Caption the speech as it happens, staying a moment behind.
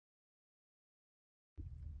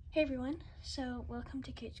Hey everyone, so welcome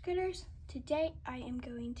to Kids Critters. Today I am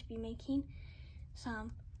going to be making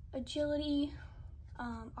some agility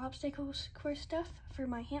obstacles course stuff for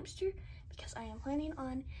my hamster because I am planning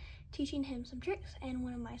on teaching him some tricks, and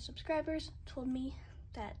one of my subscribers told me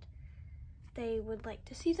that they would like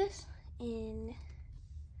to see this on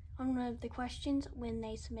one of the questions when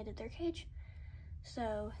they submitted their cage.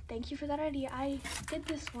 So thank you for that idea. I did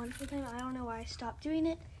this one for them. I don't know why I stopped doing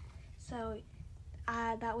it. So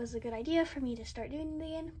that was a good idea for me to start doing it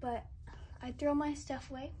again, but I throw my stuff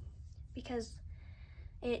away because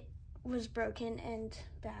it was broken and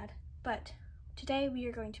bad. But today we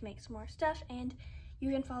are going to make some more stuff, and you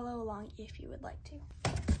can follow along if you would like to.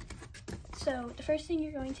 So the first thing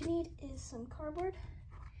you're going to need is some cardboard,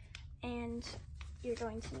 and you're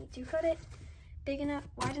going to need to cut it big enough,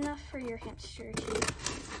 wide enough for your hamster to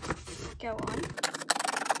go on.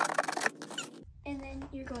 And then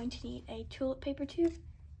you're going to need a toilet paper tube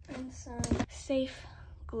and some safe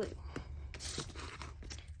glue.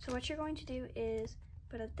 So what you're going to do is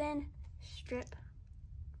put a thin strip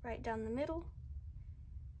right down the middle.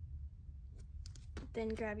 Then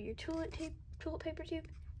grab your toilet paper tube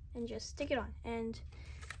and just stick it on. And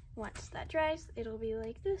once that dries, it'll be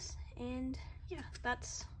like this. And yeah,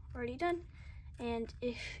 that's already done. And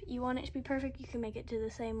if you want it to be perfect, you can make it to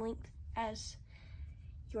the same length as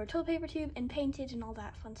your toilet paper tube and paint it and all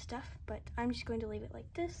that fun stuff, but I'm just going to leave it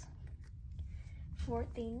like this. For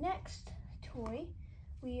the next toy,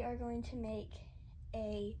 we are going to make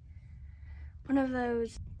one of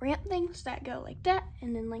those ramp things that go like that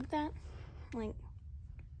and then like that,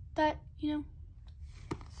 you know.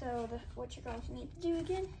 So what you're going to need to do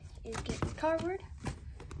again is get your cardboard,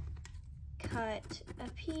 cut a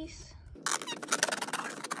piece.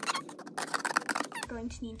 Going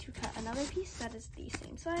to need to cut another piece that is the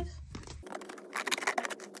same size.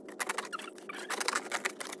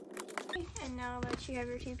 Okay, and now that you have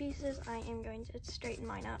your two pieces, I am going to straighten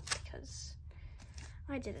mine up because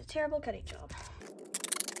I did a terrible cutting job.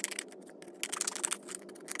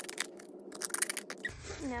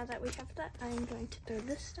 Now that we have that, I'm going to throw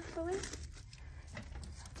this stuff away.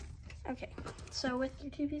 Okay, so with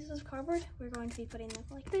your two pieces of cardboard, we're going to be putting them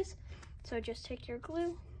like this. So just take your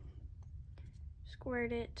glue,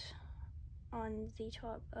 squirt it on the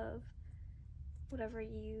top of whatever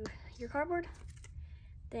your cardboard.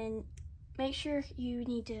 Then make sure you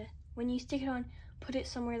need to, when you stick it on, put it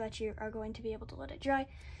somewhere that you are going to be able to let it dry,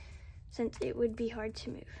 since it would be hard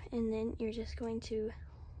to move. And then you're just going to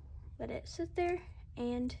let it sit there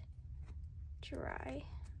and dry.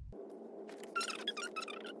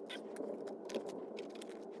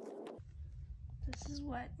 This is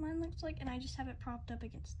what mine looks like, and I just have it propped up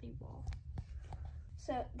against the wall.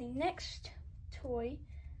 So the next toy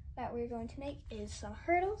that we're going to make is some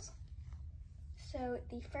hurdles. So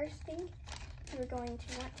the first thing you're going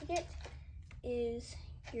to want to get is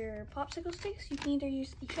your popsicle sticks. You can either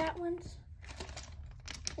use the fat ones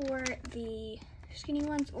or the skinny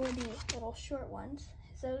ones or the little short ones.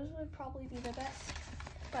 Those would probably be the best,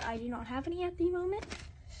 but I do not have any at the moment.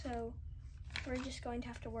 So we're just going to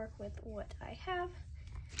have to work with what I have.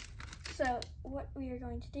 So what we are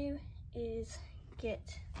going to do is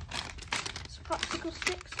get some popsicle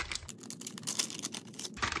sticks.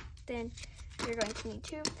 Then you're going to need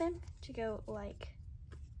two of them to go like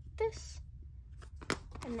this,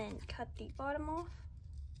 and then cut the bottom off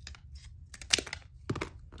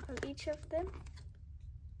of each of them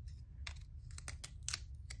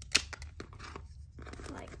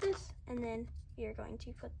like this, and then you're going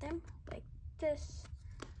to put them like this.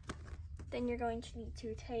 Then you're going to need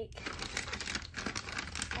to take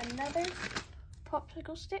another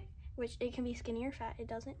popsicle stick, which it can be skinny or fat, it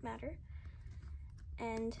doesn't matter,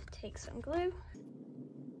 and take some glue,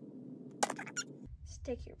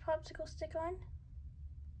 stick your popsicle stick on,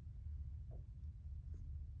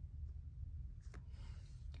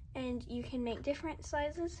 and you can make different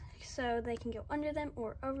sizes so they can go under them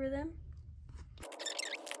or over them.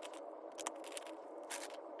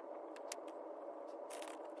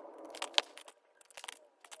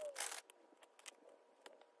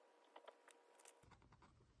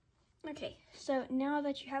 Okay, so now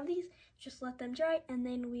that you have these, just let them dry, and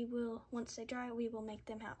then we will, once they dry, we will make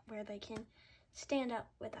them out where they can stand up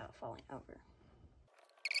without falling over.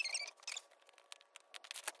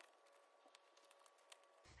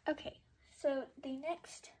 Okay, so the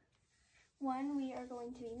next one we are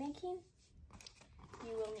going to be making,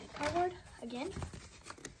 you will need cardboard again.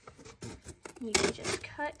 You can just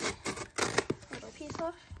cut a little piece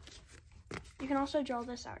off. You can also draw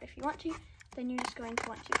this out if you want to. Then you're just going to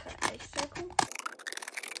want to cut a circle.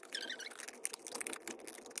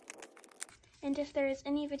 And if there is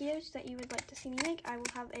any videos that you would like to see me make, I will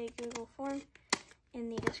have a Google form in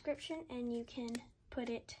the description and you can put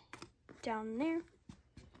it down there.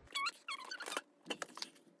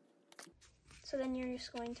 So then you're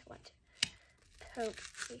just going to want to poke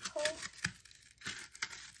a hole,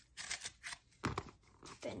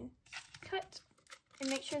 then cut, and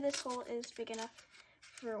make sure this hole is big enough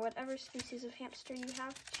for whatever species of hamster you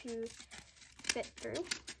have to fit through.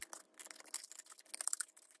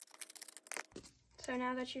 So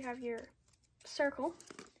now that you have your circle,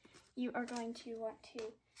 you are going to want to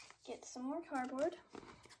get some more cardboard,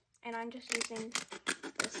 and I'm just using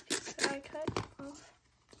this piece that I cut off.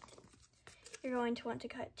 You're going to want to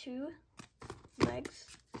cut 2 legs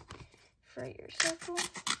for your circle.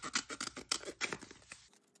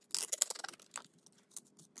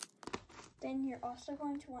 Then you're also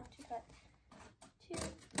going to want to cut 2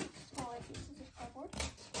 smaller pieces of cardboard.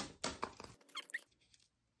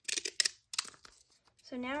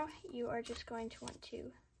 So now you are just going to want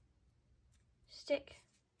to stick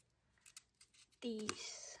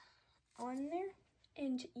these on there,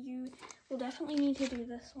 and you will definitely need to do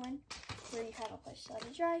this one where you have a place to let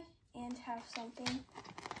it dry and have something to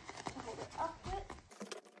hold it up with.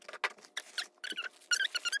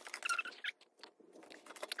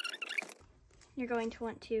 You're going to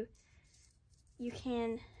want to, you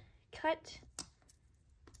can cut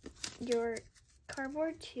your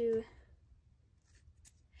cardboard to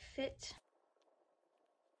fit.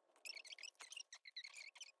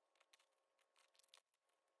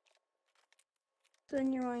 So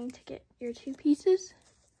then you're going to get your 2 pieces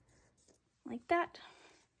like that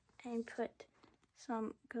and put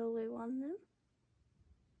some glue on them.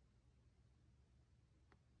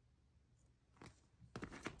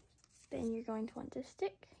 Then you're going to want to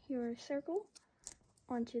stick your circle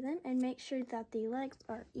onto them and make sure that the legs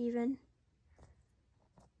are even.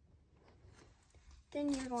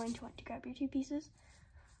 Then you're going to want to grab your 2 pieces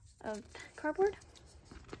of cardboard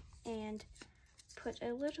and put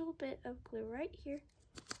a little bit of glue right here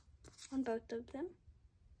on both of them.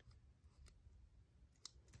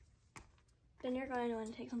 Then you're going to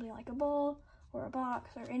want to take something like a bowl or a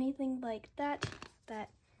box or anything like that that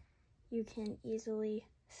you can easily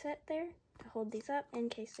set there to hold these up in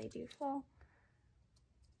case they do fall,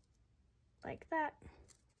 like that.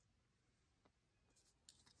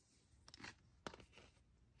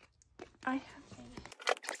 I have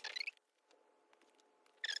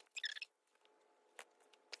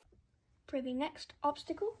For the next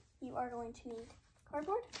obstacle, you are going to need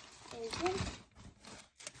cardboard again.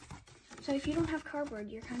 So if you don't have cardboard,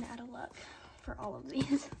 you're kind of out of luck for all of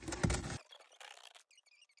these.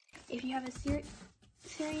 If you have a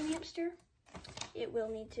Syrian hamster, it will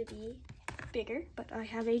need to be bigger, but I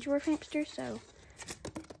have a dwarf hamster, so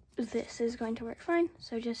this is going to work fine.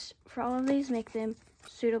 So just for all of these, make them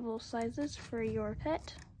suitable sizes for your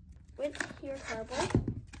pet. With your cardboard,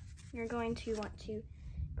 you're going to want to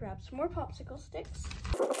grab some more popsicle sticks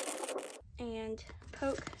and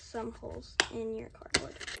poke some holes in your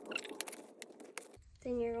cardboard.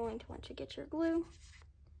 Then you're going to want to get your glue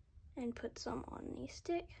and put some on the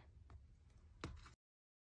stick.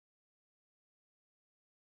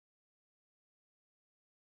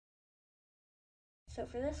 So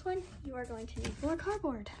for this one, you are going to need more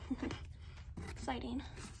cardboard. Exciting.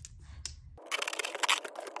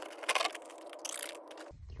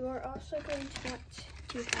 You are also going to want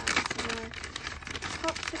to have some more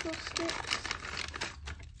popsicle sticks.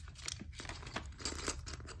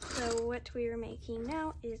 So what we are making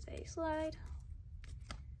now is a slide.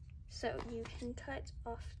 So you can cut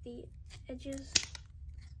off the edges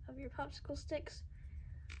of your popsicle sticks,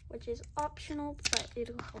 which is optional, but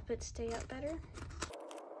it'll help it stay up better.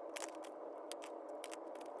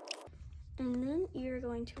 And then you're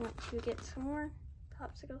going to want to get some more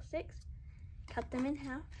popsicle sticks, cut them in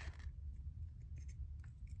half.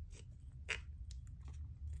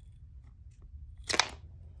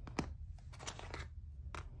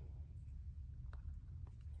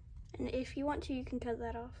 And if you want to, you can cut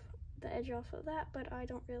that off, the edge off of that, but I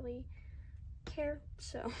don't really care,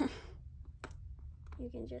 so you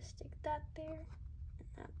can just stick that there and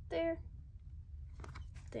that there,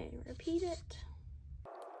 then repeat it.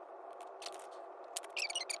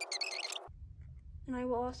 And I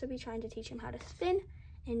will also be trying to teach him how to spin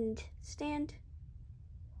and stand.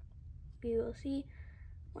 We will see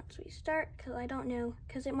once we start, because I don't know,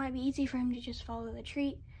 because it might be easy for him to just follow the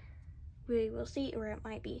treat. We will see, or it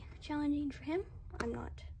might be challenging for him. I'm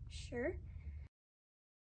not sure.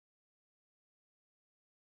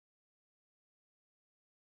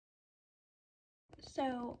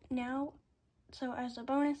 So now, as a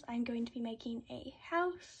bonus, I'm going to be making a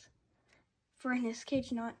house for in this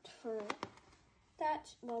cage, not for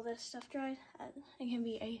that. While this stuff dries, it can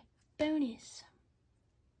be a bonus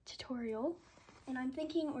tutorial. And I'm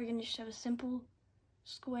thinking we're gonna just have a simple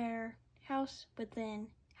square house, but then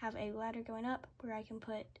have a ladder going up where I can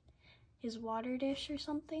put his water dish or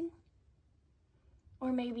something,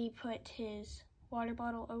 or maybe put his water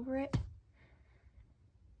bottle over it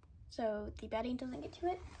so the bedding doesn't get to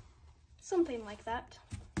it, something like that.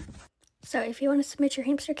 So if you want to submit your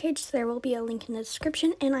hamster cage, there will be a link in the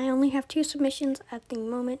description, and I only have 2 submissions at the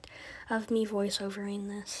moment of me voiceovering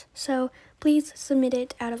this. So please submit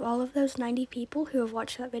it. Out of all of those 90 people who have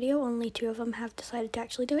watched that video, only 2 of them have decided to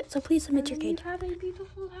actually do it, so please submit your cage. You have a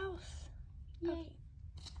beautiful house. Yay. Okay.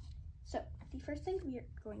 So the first thing we are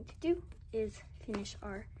going to do is finish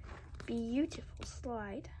our beautiful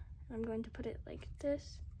slide. I'm going to put it like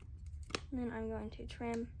this, and then I'm going to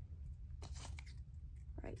trim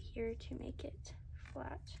right here to make it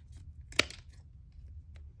flat.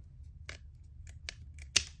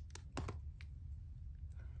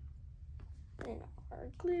 Then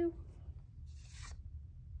our glue.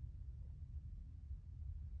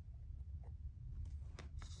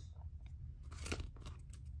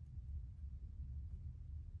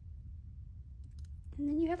 And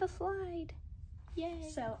then you have a slide. Yay.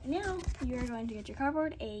 So now you're going to get your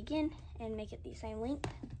cardboard again and make it the same length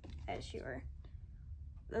as your,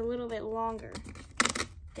 a little bit longer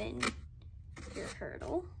than your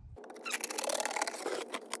hurdle.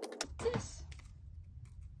 This.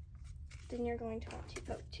 Then you're going to want to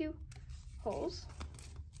poke 2 holes.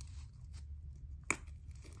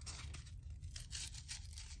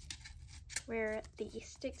 Where the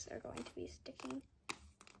sticks are going to be sticking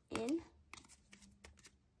in.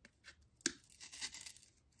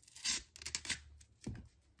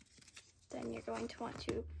 Then you're going to want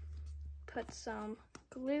to put some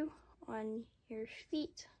glue on your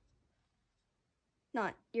feet,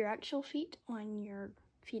 not your actual feet, on your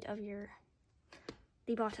feet of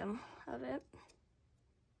the bottom of it.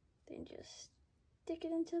 Then just stick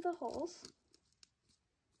it into the holes.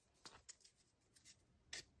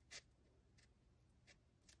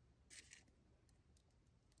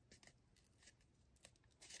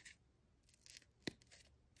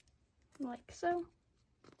 Like so,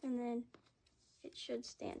 and then it should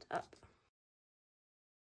stand up.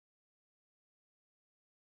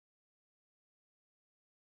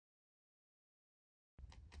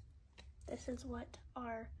 This is what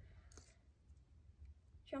our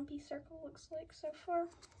jumpy circle looks like so far,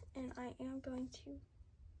 and I am going to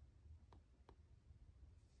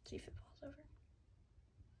see if it falls over.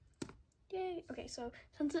 Yay! Okay, so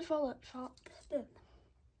since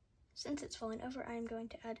it's falling over, I am going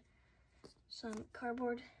to add some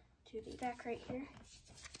cardboard to the back right here.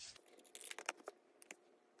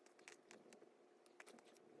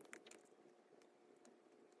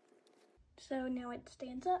 So now it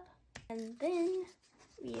stands up, and then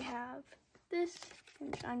we have this,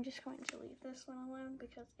 which I'm just going to leave this one alone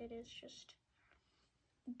because it is just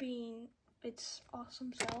being its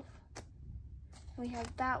awesome self. We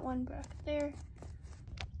have that one back there.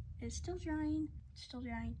 It's still drying, still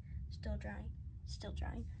drying, still drying, still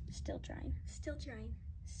drying, still drying, still drying,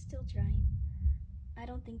 still drying. I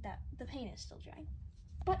don't think that the paint is still drying.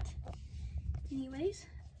 But anyways,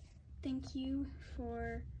 thank you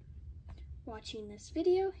for watching this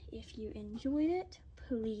video. If you enjoyed it,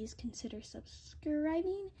 please consider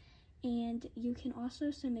subscribing, and you can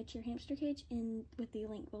also submit your hamster cage in with the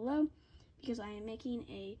link below, because I am making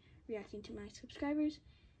a reacting to my subscribers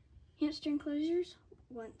hamster enclosures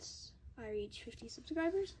once I reach 50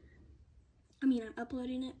 subscribers. I mean, I'm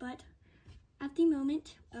uploading it, but at the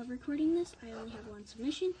moment of recording this, I only have 1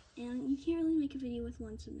 submission, and you can't really make a video with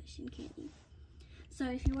 1 submission, can you? So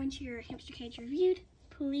if you want your hamster cage reviewed,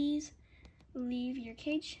 please leave your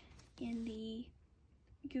cage in the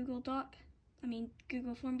Google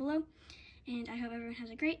form below. And I hope everyone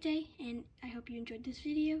has a great day, and I hope you enjoyed this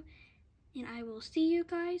video, and I will see you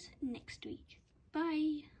guys next week.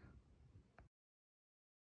 Bye!